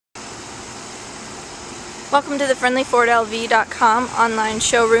Welcome to the friendlyfordlv.com online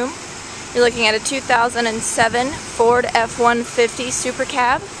showroom. You're looking at a 2007 Ford F150 Super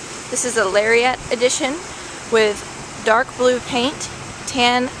Cab. This is a Lariat edition with dark blue paint,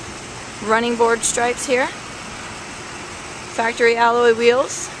 tan running board stripes here, factory alloy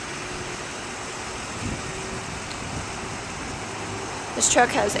wheels. This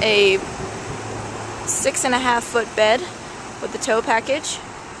truck has a 6.5-foot bed with the tow package.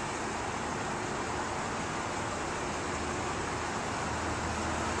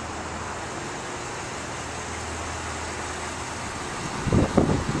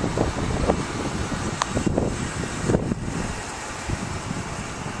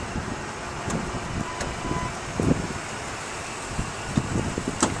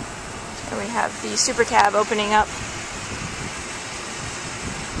 And we have the Super Cab opening up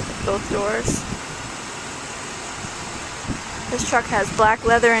both doors. This truck has black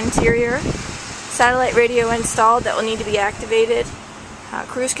leather interior, satellite radio installed that will need to be activated,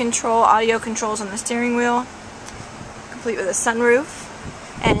 cruise control, audio controls on the steering wheel, complete with a sunroof,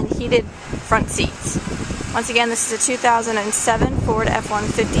 and heated front seats. Once again, this is a 2007 Ford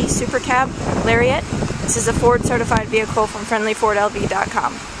F150 Super Cab Lariat. This is a Ford certified vehicle from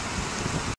friendlyfordlv.com.